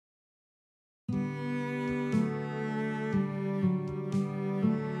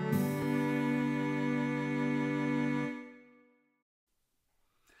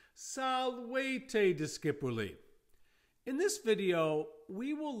Salvete discipuli. In this video,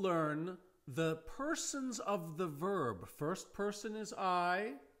 we will learn the persons of the verb. First person is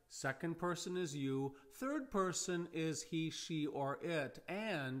I, second person is you, third person is he, she, or it,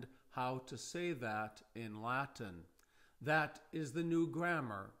 and how to say that in Latin. That is the new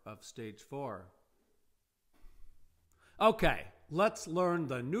grammar of stage 4. Okay, let's learn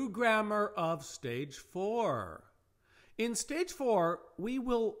the new grammar of stage 4. In stage 4, we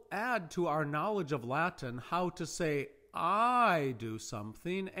will add to our knowledge of Latin how to say I do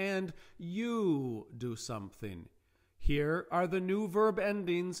something and you do something. Here are the new verb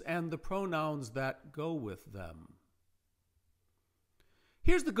endings and the pronouns that go with them.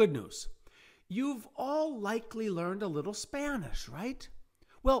 Here's the good news. You've all likely learned a little Spanish, right?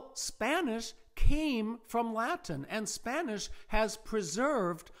 Well, Spanish came from Latin, and Spanish has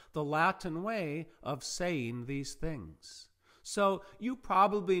preserved the Latin way of saying these things. So you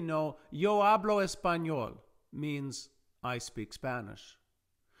probably know yo hablo español means I speak Spanish.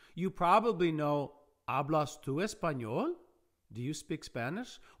 You probably know hablas tú español? Do you speak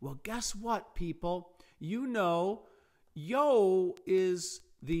Spanish? Well, guess what, people? You know yo is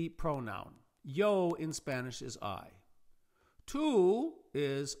the pronoun. Yo in Spanish is I. Tú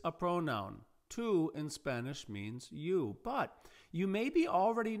is a pronoun. Tú in Spanish means you. But you maybe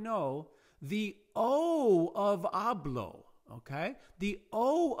already know the O of hablo, okay? The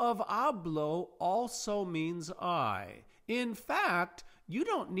O of hablo also means I. In fact, you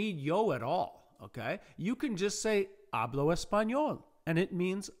don't need yo at all, okay? You can just say hablo español, and it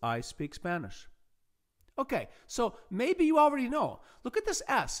means I speak Spanish. Okay, so maybe you already know. Look at this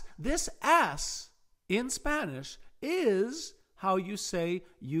S. This S in Spanish is how you say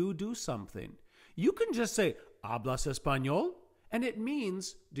you do something. You can just say, hablas español, and it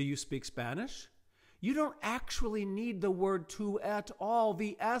means, do you speak Spanish? You don't actually need the word to at all.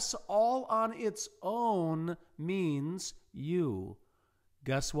 The S all on its own means you.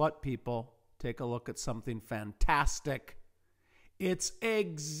 Guess what, people? Take a look at something fantastic. It's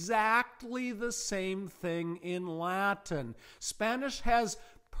exactly the same thing in Latin. Spanish has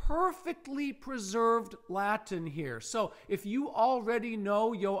perfectly preserved Latin here. So if you already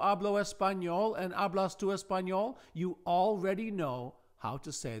know yo hablo español and hablas tú español, you already know how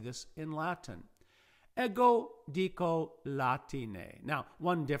to say this in Latin. Ego dico latine. Now,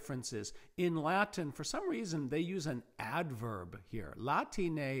 one difference is in Latin, for some reason, they use an adverb here.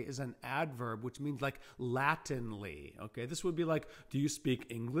 Latine is an adverb, which means like Latinly. Okay, this would be like, do you speak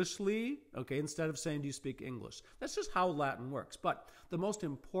Englishly? Okay, instead of saying, do you speak English? That's just how Latin works. But the most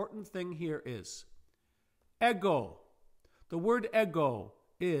important thing here is ego. The word ego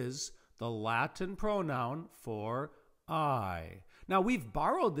is the Latin pronoun for I. Now, we've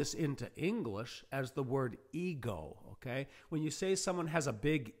borrowed this into English as the word ego, okay? When you say someone has a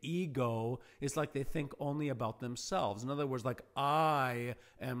big ego, it's like they think only about themselves. In other words, like, I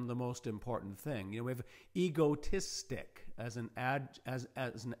am the most important thing. You know, we have egotistic as an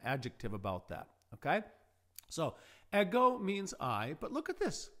adjective about that, okay? So, ego means I, but look at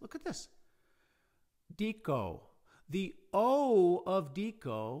this. Look at this. Dico. The O of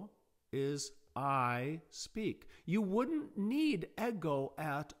dico is I speak. You wouldn't need ego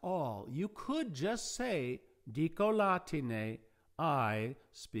at all. You could just say, dico latine, I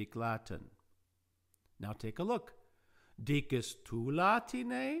speak Latin. Now take a look. Dices tu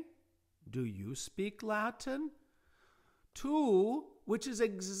latine? Do you speak Latin? Tu, which is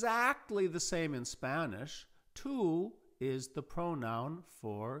exactly the same in Spanish, tu is the pronoun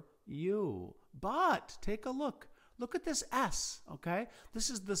for you. But take a look. Look at this S, okay?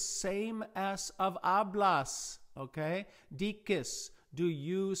 This is the same S of hablas, okay? Dices, do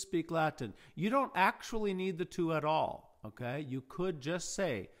you speak Latin? You don't actually need the two at all, okay? You could just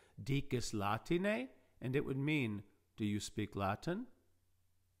say, dices latine, and it would mean, do you speak Latin?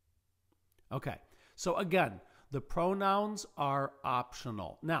 Okay, so again, the pronouns are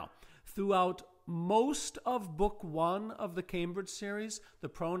optional. Now, throughout most of book 1 of the Cambridge series, the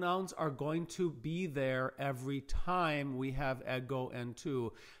pronouns are going to be there every time we have ego and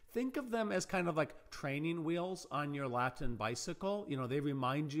tu. Think of them as kind of like training wheels on your Latin bicycle. You know, they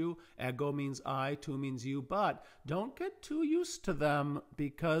remind you ego means I, tu means you, but don't get too used to them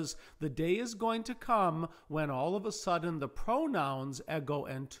because the day is going to come when all of a sudden the pronouns ego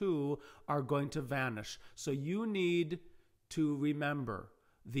and tu are going to vanish. So you need to remember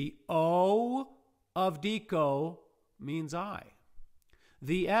the O of dico means I.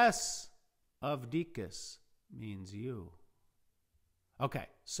 The S of dices means you. Okay,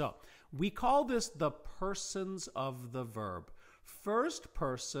 so we call this the persons of the verb. First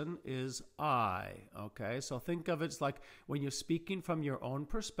person is I, okay? So think of it like when you're speaking from your own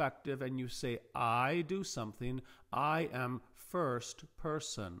perspective and you say, I do something, I am first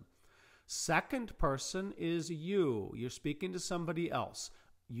person. Second person is you. You're speaking to somebody else.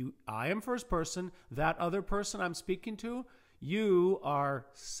 I am first person. That other person I'm speaking to, you are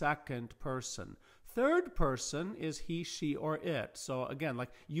second person. Third person is he, she, or it. So again, like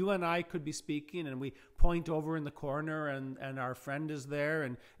you and I could be speaking and we point over in the corner and our friend is there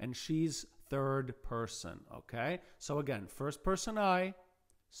and she's third person, okay? So again, first person I,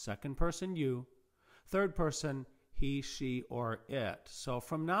 second person you, third person he, she, or it. So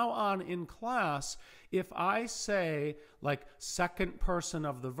from now on in class, if I say like second person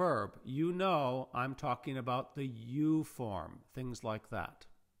of the verb, you know I'm talking about the you form, things like that.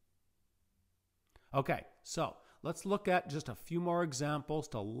 Okay, so let's look at just a few more examples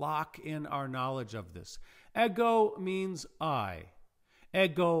to lock in our knowledge of this. Ego means I.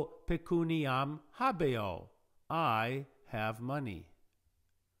 Ego pecuniam habeo. I have money.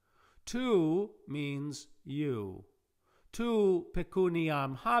 Tu means you. Tu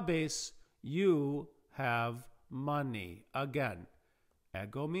pecuniam habes. You have money. Again,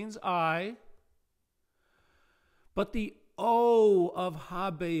 ego means I. But the O of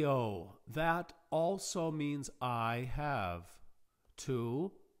habeo, that also means I have.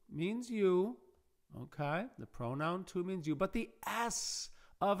 Tu means you, okay? The pronoun tu means you. But the S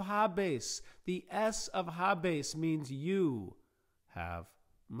of habes, the S of habes means you have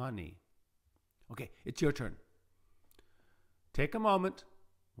money. Okay, it's your turn. Take a moment.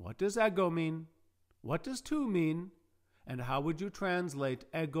 What does ego mean? What does tu mean? And how would you translate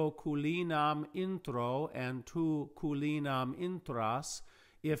ego culinam intro and tu culinam intras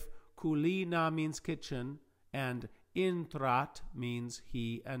if culina means kitchen and intrat means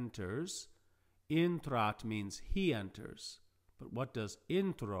he enters? Intrat means he enters. But what does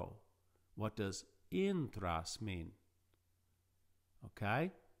intro? What does intras mean?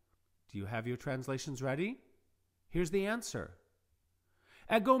 Okay? Do you have your translations ready? Here's the answer.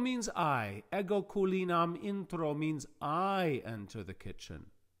 Ego means I. Ego culinam intro means I enter the kitchen.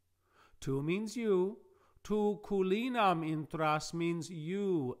 Tu means you. Tu culinam intras means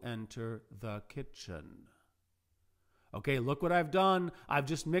you enter the kitchen. Okay, look what I've done. I've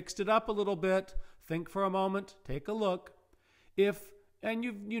just mixed it up a little bit. Think for a moment. Take a look. And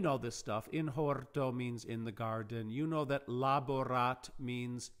you know this stuff. In horto means in the garden. You know that laborat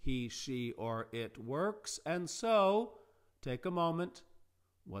means he, she, or it works. And so, take a moment.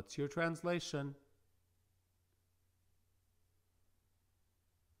 What's your translation?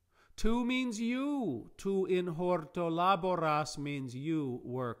 Tu means you. Tu in horto laboras means you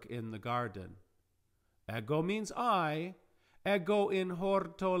work in the garden. Ego means I. Ego in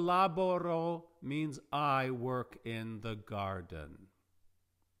horto laboro means I work in the garden.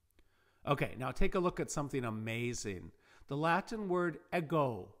 Okay, now take a look at something amazing. The Latin word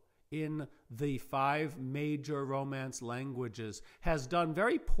ego in the 5 major Romance languages has done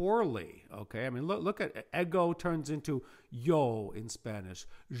very poorly, okay? I mean, look at ego turns into yo in Spanish,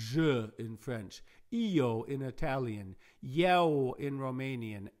 je in French, io in Italian, eu in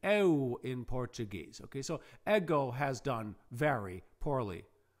Romanian, eu in Portuguese, okay? So ego has done very poorly.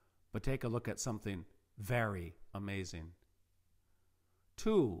 But take a look at something very amazing.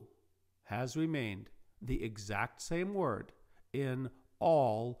 Tu has remained the exact same word in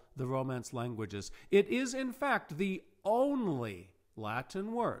all the Romance languages. It is, in fact, the only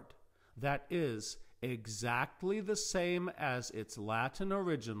Latin word that is exactly the same as its Latin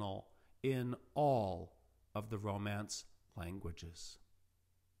original in all of the Romance languages.